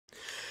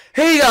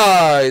Hey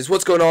guys,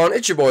 what's going on?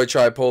 It's your boy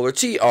Tripolar,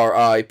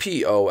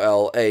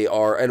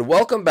 Tripolar, and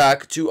welcome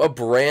back to a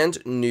brand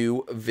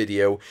new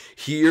video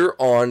here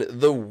on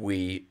the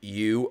Wii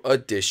U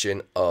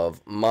edition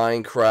of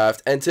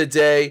Minecraft. And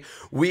today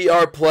we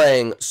are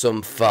playing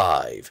some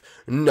Five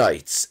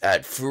Nights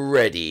at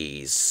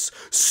Freddy's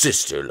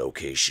sister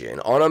location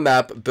on a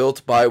map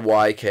built by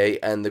YK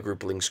and the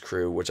Grouplings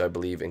crew, which I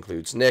believe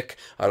includes Nick.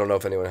 I don't know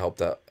if anyone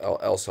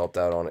else helped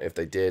out on it. If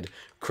they did,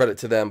 credit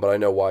to them, but I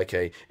know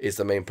YK is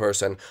the main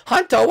person.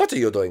 Hunter, what are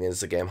you doing in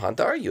this game,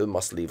 Hunter? You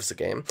must leave the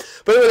game.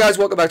 But anyway, guys,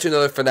 welcome back to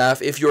another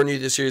FNAF. If you're new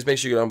to this series, make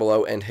sure you go down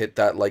below and hit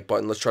that like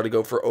button. Let's try to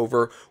go for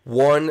over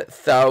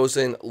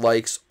 1,000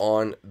 likes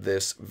on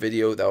this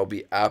video. That would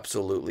be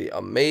absolutely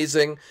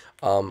amazing.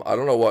 I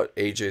don't know what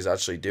AJ is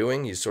actually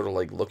doing. He's sort of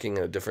like looking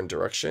in a different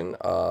direction.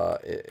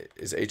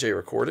 Is AJ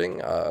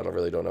recording? I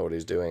don't know what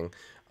he's doing.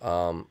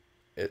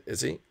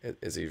 Is he?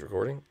 Is he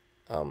recording?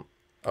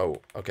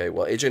 Oh, okay.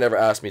 Well, AJ never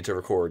asked me to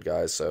record,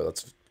 guys, so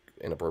that's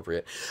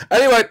inappropriate.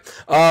 Anyway,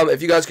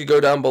 if you guys could go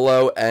down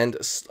below and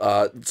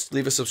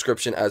leave a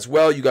subscription as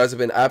well. You guys have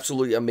been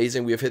absolutely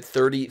amazing. We have hit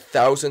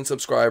 30,000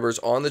 subscribers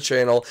on the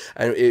channel,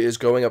 and it is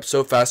going up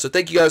so fast. So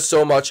thank you guys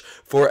so much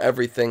for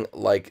everything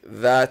like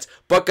that.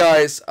 But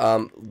guys,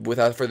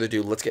 without further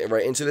ado, let's get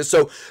right into this.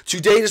 So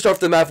today, to start off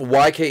the map,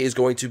 YK is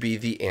going to be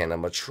the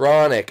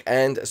animatronic,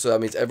 and so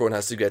that means everyone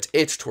has to get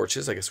its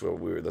torches. I guess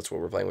that's what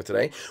we're playing with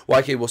today.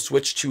 YK will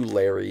switch to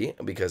Larry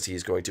because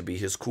he's going to be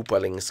his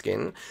Koopaling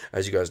skin.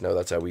 As you guys know,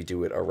 that's how we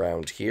do it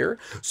around here.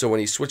 So when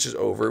he switches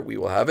over, we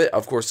will have it.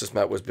 Of course, this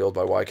map was built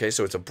by YK,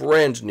 so it's a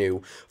brand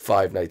new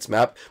Five Nights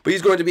map. But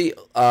he's going to be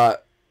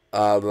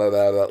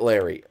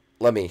Larry.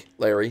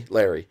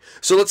 Larry.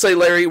 So let's say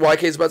Larry,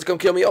 YK is about to come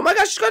kill me. Oh my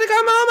gosh, she's going to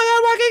come. Oh my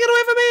god, YK, get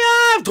away from me.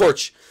 Ah,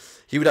 torch.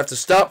 He would have to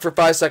stop for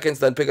 5 seconds,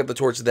 then pick up the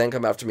torch, then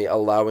come after me,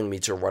 allowing me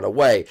to run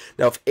away.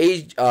 Now,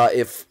 if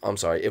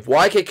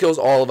YK kills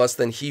all of us,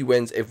 then he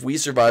wins. If we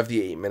survive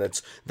the 8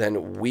 minutes,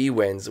 then we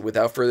wins.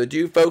 Without further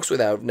ado, folks,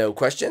 without no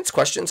questions.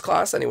 Questions,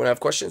 class? Anyone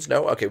have questions?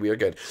 No? Okay, we are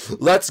good.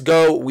 Let's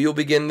go. We will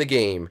begin the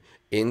game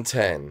in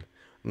 10,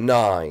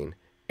 9,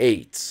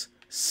 8,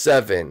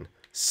 7,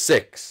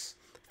 6,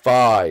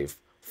 5,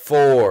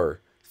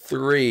 4,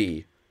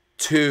 3,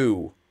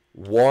 2,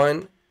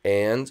 1.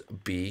 And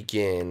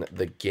begin.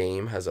 The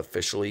game has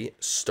officially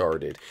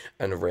started.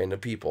 And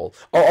random people.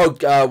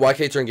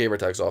 YK turned gamer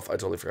tags off. I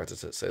totally forgot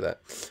to say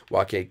that.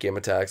 YK gamer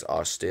tags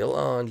are still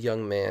on,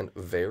 young man.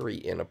 Very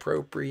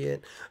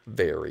inappropriate.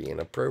 Very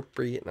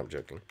inappropriate. No, I'm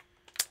joking.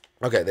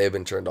 Okay, they have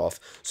been turned off,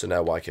 so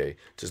now YK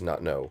does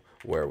not know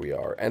where we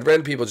are. And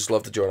random people just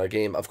love to join our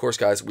game. Of course,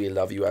 guys, we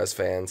love you as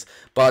fans,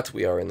 but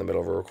we are in the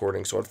middle of a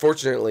recording, so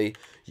unfortunately,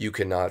 you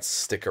cannot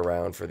stick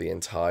around for the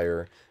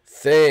entire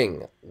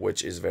thing,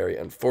 which is very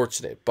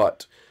unfortunate.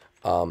 But,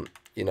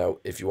 you know,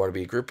 if you want to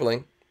be a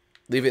groupling,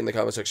 leave it in the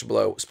comment section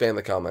below, spam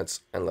the comments,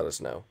 and let us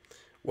know.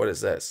 What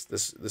is this?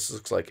 This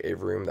looks like a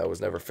room that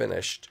was never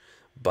finished.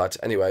 But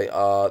anyway,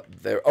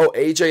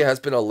 AJ has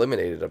been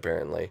eliminated,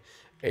 apparently.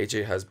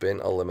 AJ has been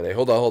eliminated.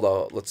 Hold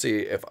on. Let's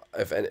see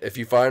if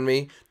you find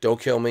me,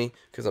 don't kill me,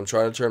 because I'm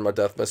trying to turn my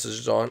death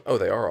messages on. Oh,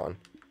 they are on.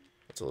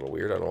 That's a little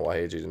weird. I don't know why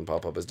AJ didn't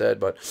pop up as dead,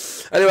 but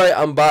anyway,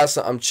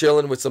 I'm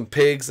chilling with some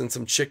pigs and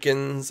some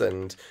chickens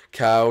and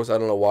cows. I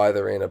don't know why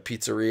they're in a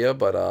pizzeria,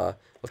 but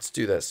let's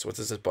do this. What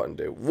does this button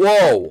do?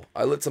 Whoa!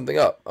 I lit something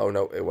up. Oh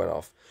no, it went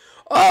off.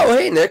 Oh,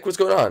 hey Nick, what's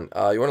going on?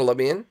 You want to let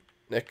me in?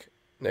 Nick.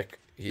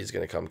 He's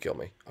going to come kill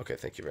me. Okay,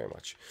 thank you very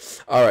much.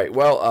 All right,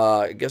 well,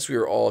 I guess we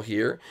are all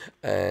here.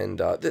 And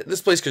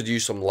this place could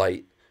use some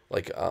light.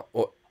 Like,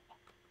 what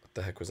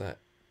the heck was that?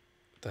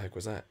 What the heck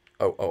was that?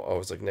 Oh, I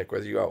was like, Nick, where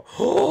did you go?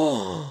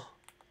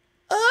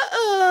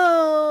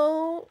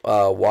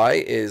 Uh-oh. Why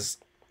is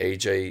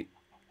AJ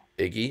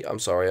Iggy? I'm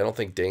sorry, I don't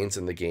think Dane's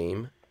in the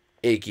game.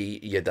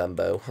 Iggy, you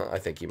Dumbo. I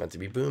think he meant to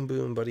be Boom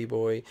Boom, buddy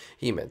boy.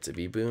 He meant to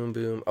be Boom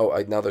Boom. Oh,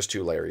 now there's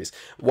two Larrys.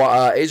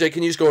 AJ,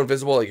 can you just go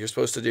invisible like you're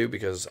supposed to do?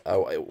 Because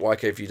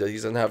YK, if he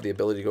doesn't have the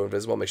ability to go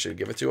invisible, make sure to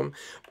give it to him.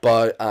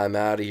 But I'm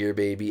out of here,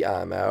 baby.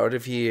 I'm out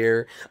of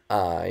here.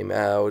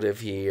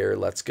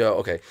 Let's go.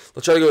 Okay,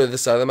 let's try to go to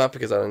this side of the map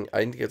because I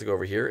didn't get to go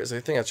over here. Is there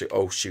anything actually?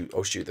 Oh, shoot.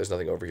 There's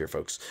nothing over here,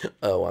 folks.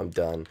 Oh, I'm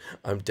done.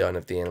 I'm done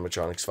if the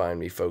animatronics find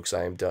me, folks.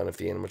 I am done if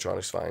the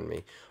animatronics find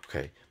me.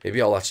 Okay, maybe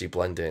I'll actually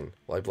blend in.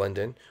 Will I blend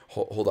in?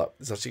 Hold up.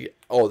 This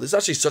is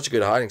actually such a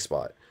good hiding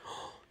spot.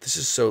 This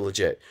is so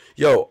legit.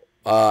 Yo,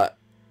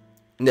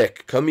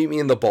 Nick, come meet me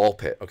in the ball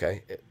pit,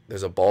 okay?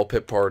 There's a ball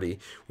pit party.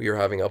 We are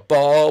having a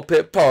ball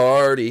pit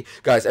party.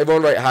 Guys,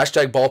 everyone write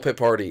hashtag ball pit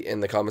party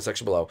in the comment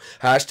section below.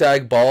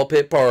 Hashtag ball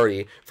pit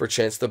party for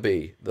chance to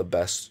be the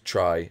best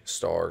try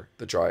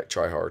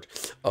hard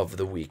of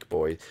the week,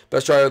 boy.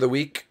 Best try of the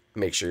week.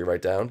 Make sure you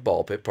write down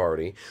ball pit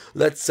party.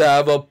 Let's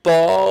have a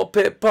ball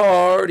pit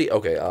party.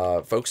 Okay,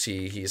 folks,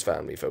 he has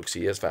found me, folks.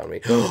 He has found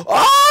me.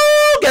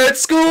 Oh, get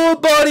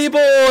schooled, buddy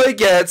boy.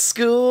 Get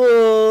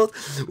schooled.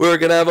 We're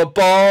gonna have a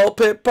ball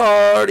pit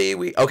party.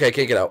 Okay,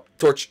 can't get out.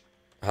 Torch.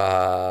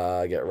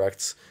 Get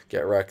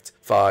wrecked.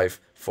 5,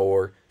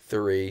 4,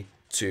 3,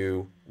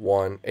 2,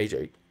 1.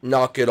 AJ.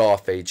 Knock it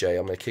off, AJ.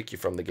 I'm going to kick you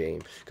from the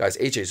game. Guys,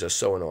 AJ's just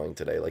so annoying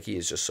today. Like, he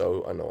is just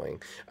so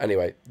annoying.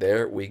 Anyway,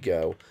 there we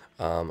go.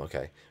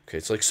 Okay. Okay,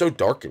 it's like so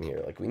dark in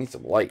here. Like, we need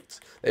some lights.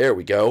 There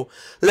we go.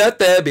 Let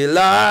there be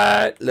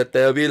light. Let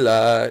there be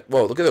light.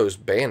 Whoa, look at those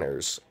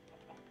banners.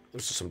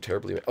 Those are some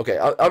terribly... Okay,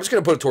 I'm just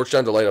going to put a torch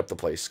down to light up the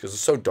place because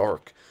it's so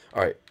dark.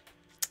 All right.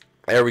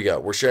 There we go.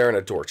 We're sharing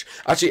a torch.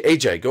 Actually,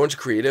 AJ, go into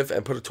creative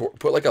and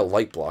put like a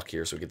light block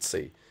here so we can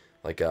see.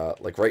 Like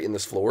right in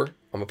this floor.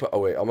 I'm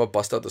gonna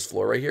bust out this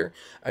floor right here,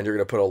 and you're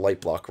gonna put a light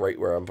block right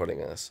where I'm putting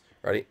this.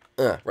 Ready?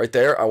 Right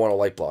there. I want a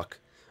light block.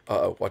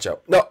 Uh-oh, watch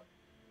out. No,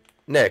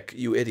 Nick,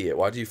 you idiot.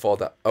 Why did you fall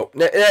down? Oh,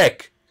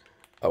 Nick.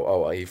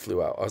 Oh, he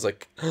flew out. I was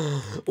like,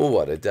 oh,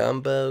 what a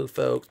Dumbo,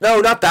 folks. No,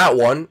 not that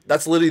one.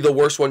 That's literally the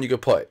worst one you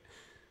could put.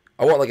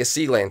 I want like a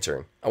sea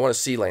lantern. I want a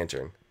sea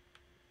lantern.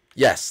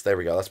 Yes, there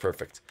we go. That's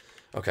perfect.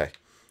 Okay.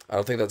 I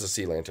don't think that's a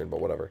sea lantern, but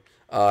whatever.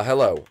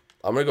 Hello.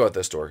 I'm going to go at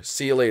this door.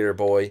 See you later,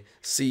 boy.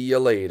 See you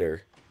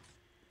later.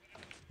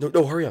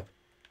 No, hurry up.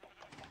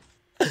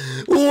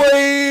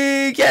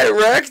 Wait, get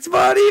wrecked,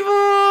 buddy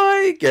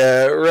boy.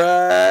 Get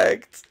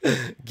wrecked.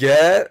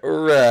 Get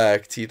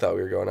wrecked. He thought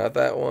we were going at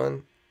that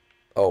one.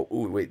 Oh,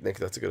 ooh, wait, Nick,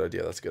 that's a good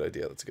idea. That's a good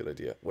idea. That's a good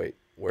idea. Wait,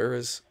 where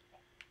is...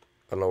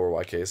 I don't know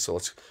where YK is, so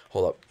let's...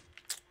 Hold up.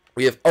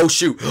 We have... Oh,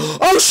 shoot.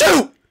 Oh,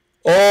 shoot!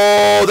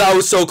 Oh, that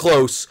was so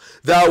close.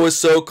 That was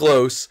so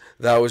close.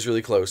 That was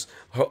really close.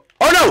 Oh,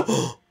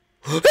 no!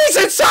 He's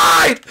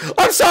inside!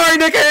 I'm sorry,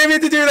 Nick. I didn't mean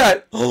to do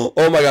that.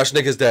 Oh my gosh,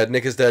 Nick is dead.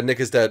 Nick is dead. Nick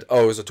is dead.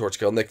 Oh, it was a torch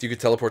kill. Nick, you could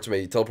teleport to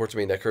me. Teleport to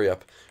me, Nick. Hurry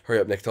up. Hurry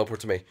up, Nick. Teleport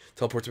to me.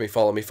 Teleport to me.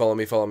 Follow me. Follow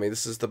me. Follow me.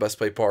 This is the best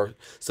part.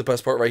 It's the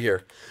best part right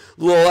here.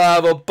 We'll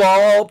have a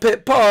ball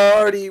pit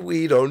party.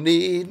 We don't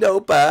need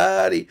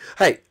nobody.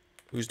 Hey,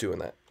 who's doing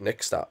that?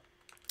 Nick, stop.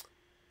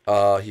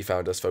 He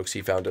found us, folks.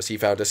 He found us. He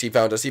found us. He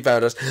found us. He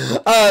found us.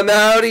 I'm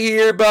out of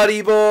here,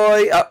 buddy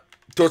boy.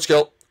 Torch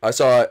kill. I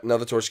saw it.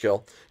 Another torch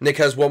kill. Nick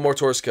has one more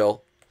torch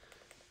kill.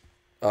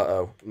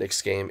 Uh-oh.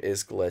 Nick's game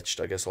is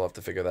glitched. I guess I'll have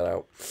to figure that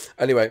out.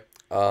 Anyway,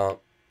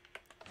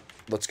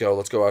 let's go.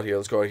 Let's go out here.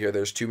 Let's go out here.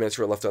 There's 2 minutes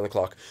left on the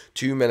clock.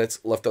 2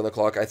 minutes left on the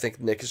clock. I think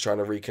Nick is trying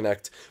to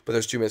reconnect, but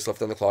there's 2 minutes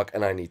left on the clock,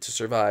 and I need to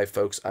survive,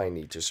 folks. I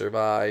need to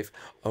survive.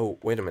 Oh,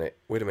 wait a minute.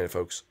 Wait a minute,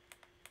 folks.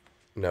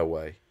 No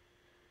way.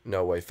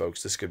 No way,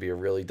 folks. This could be a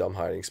really dumb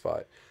hiding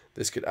spot.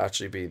 This could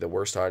actually be the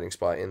worst hiding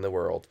spot in the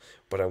world,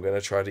 but I'm going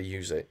to try to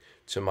use it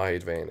to my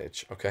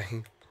advantage,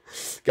 okay?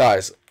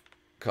 Guys,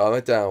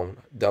 comment down.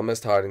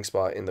 Dumbest hiding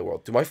spot in the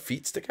world. Do my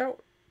feet stick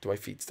out? Do my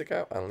feet stick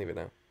out? I don't even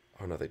know.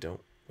 Oh, no, they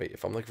don't. Wait,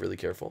 if I'm, like, really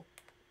careful.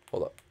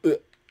 Hold up.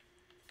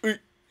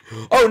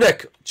 Oh,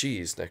 Nick!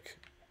 Jeez, Nick.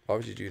 Why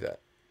would you do that?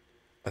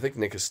 I think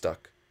Nick is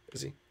stuck.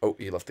 Is he? Oh,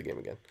 he left the game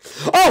again.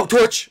 Oh,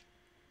 torch!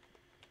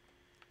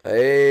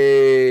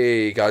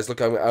 Hey, guys, look,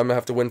 I'm going to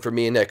have to win for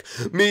me and Nick.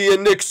 Me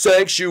and Nick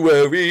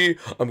Sanctuary.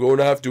 I'm going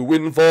to have to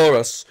win for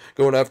us.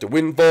 Going to have to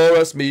win for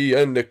us. Me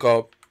and Nick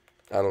up.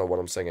 I don't know what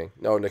I'm singing.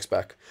 No, Nick's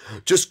back.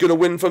 Just going to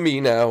win for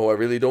me now. I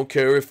really don't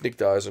care if Nick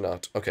dies or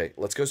not. Okay,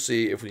 let's go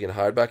see if we can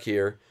hide back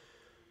here.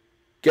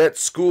 Get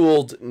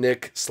schooled,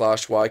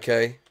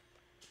 Nick/YK.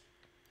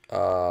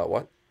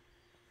 What?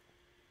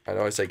 I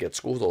know I say get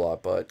schooled a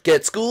lot, but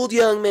get schooled,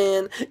 young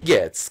man.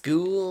 Get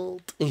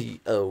schooled.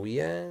 Oh,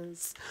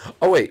 yes.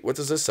 Oh, wait. What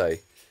does this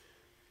say?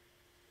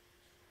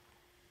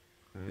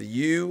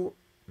 You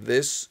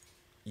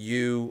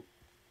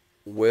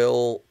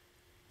will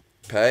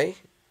pay?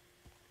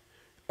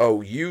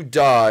 Oh, you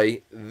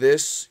die,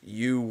 this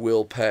you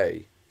will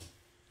pay.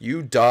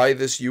 You die,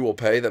 this you will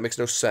pay? That makes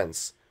no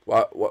sense.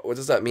 What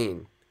does that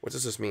mean? What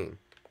does this mean?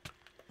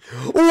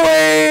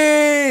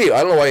 Wait! I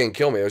don't know why he didn't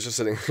kill me. I was just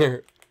sitting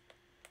there.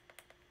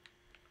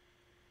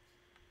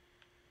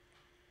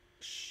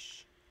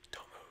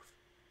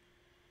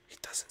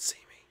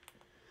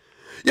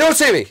 You don't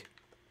see me!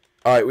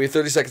 Alright, we have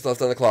 30 seconds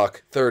left on the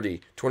clock. 30,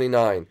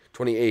 29,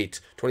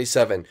 28,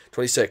 27,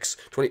 26,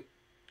 20,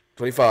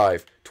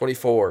 25,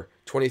 24,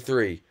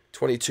 23,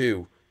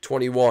 22,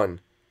 21.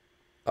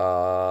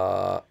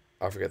 I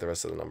forget the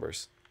rest of the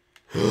numbers.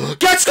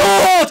 Get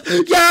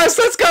schooled! Yes,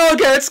 let's go!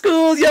 Get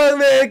schooled, young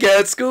man!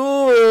 Get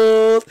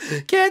schooled!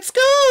 Get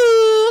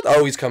schooled!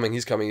 Oh, he's coming,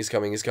 he's coming, he's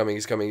coming, he's coming,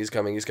 he's coming, he's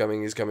coming, he's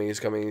coming, he's coming, he's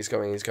coming, he's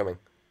coming, he's coming.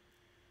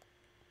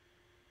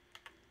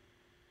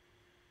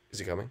 Is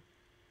he coming?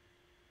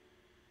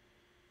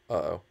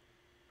 Uh-oh.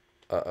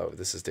 Uh-oh,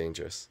 this is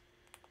dangerous.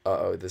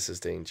 Uh-oh, this is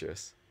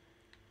dangerous.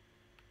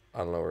 I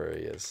don't know where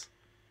he is.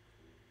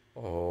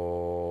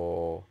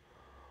 Oh.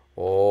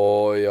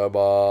 Oh,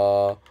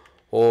 yaba.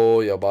 Oh,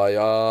 yaba,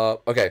 ya.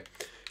 Okay.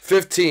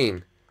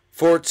 15.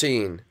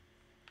 14.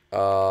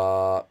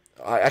 I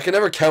can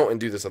never count and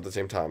do this at the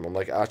same time. I'm,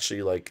 like,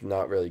 actually, like,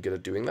 not really good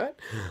at doing that.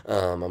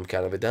 I'm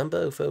kind of a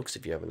Dumbo, folks,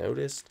 if you haven't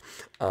noticed.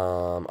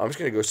 I'm just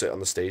going to go sit on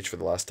the stage for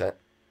the last 10.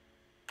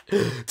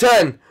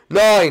 10,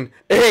 9,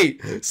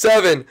 8,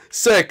 7,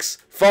 6,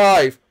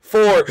 5,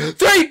 4,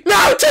 3,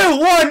 no, 2,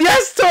 1.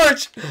 Yes,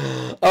 Torch.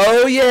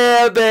 Oh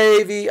yeah,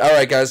 baby. All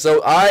right, guys.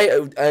 So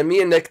me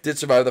and Nick did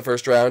survive the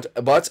first round,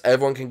 but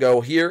everyone can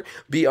go here,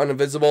 be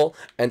uninvisible,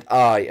 and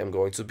I am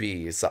going to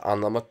be the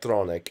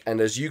animatronic.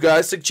 And as you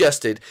guys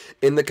suggested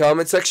in the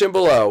comment section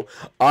below,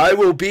 I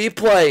will be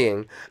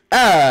playing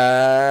as.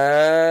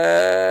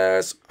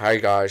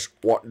 Hey guys,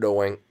 what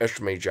doing? It's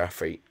me,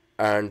 Jeffy,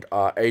 and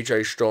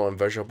AJ's still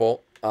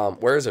invisible.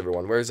 Where is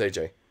everyone? Where is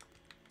AJ?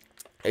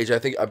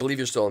 AJ, I believe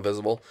you're still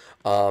invisible.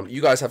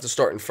 You guys have to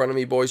start in front of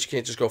me, boys. You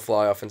can't just go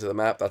fly off into the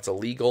map. That's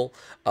illegal.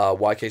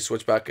 YK,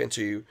 switch back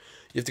into. You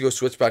have to go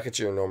switch back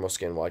into your normal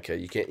skin, YK.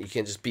 You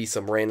can't just be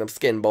some random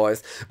skin,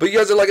 boys. But you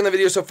guys are liking the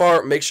video so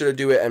far. Make sure to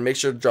do it, and make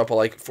sure to drop a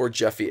like for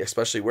Jeffy,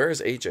 especially. Where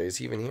is AJ? Is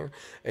he even here?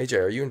 AJ,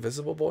 are you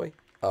invisible, boy?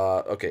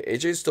 Okay,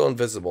 AJ's still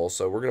invisible,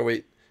 so we're gonna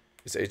wait.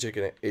 Is AJ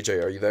gonna?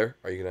 AJ, are you there?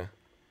 Are you gonna?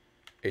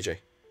 AJ.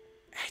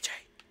 AJ.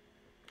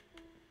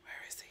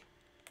 Where is he?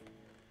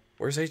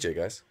 Where's AJ,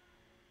 guys?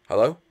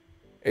 Hello?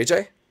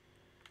 AJ?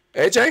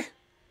 AJ?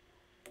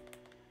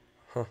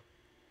 Huh.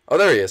 Oh,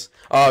 there he is.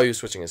 Oh, he was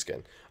switching his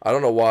skin. I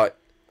don't know why.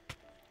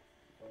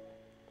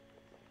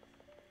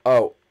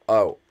 Oh,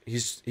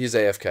 he's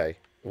AFK.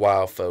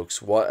 Wow,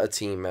 folks, what a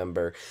team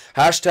member.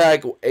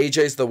 Hashtag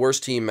AJ's the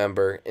worst team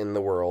member in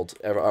the world.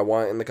 I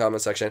want it in the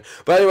comment section.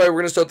 But anyway, we're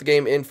going to start the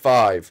game in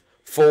 5,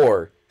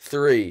 4,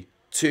 3,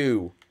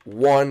 2,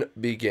 1,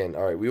 begin.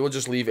 Alright, we will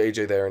just leave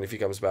AJ there, and if he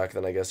comes back,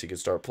 then I guess he could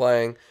start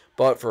playing.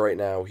 But for right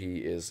now, he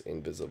is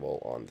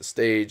invisible on the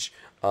stage.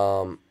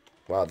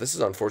 Wow, this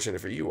is unfortunate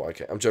for you,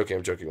 YK. I'm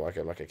joking, YK.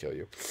 I'm not gonna kill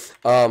you.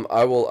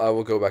 I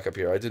will go back up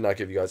here. I did not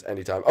give you guys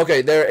any time.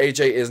 Okay, there,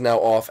 AJ is now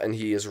off, and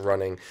he is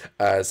running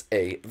as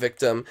a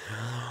victim.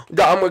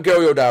 I'm gonna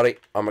kill you, daddy.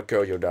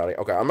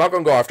 Okay, I'm not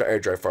gonna go after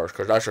AJ first,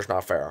 because that's just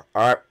not fair.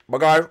 Alright, but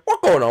guys,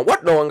 what's going on?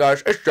 What doing,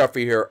 guys? It's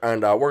Jeffy here,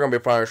 and we're gonna be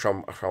playing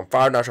some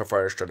Five Nights at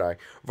Freddy's today.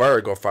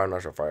 Very good Five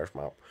Nights at Freddy's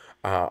map.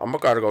 I'm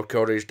gonna go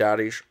kill these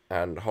daddies,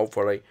 and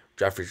hopefully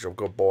Jeffy's a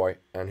good boy,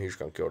 and he's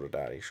gonna kill the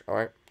daddies.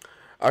 Alright?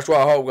 That's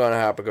what I hope gonna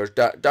happen, because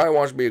Daddy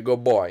wants to be a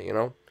good boy, you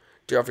know?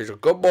 Jeffy's a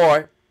good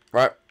boy,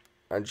 right?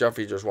 And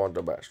Jeffy just wants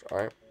the best,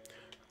 alright?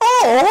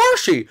 Oh,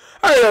 horsey!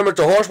 Hey there,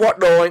 Mr. Horse, what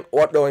doing?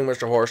 What doing,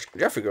 Mr. Horse?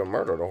 Jeffy gonna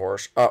murder the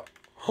horse.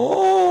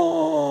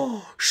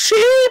 Oh,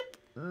 sheep!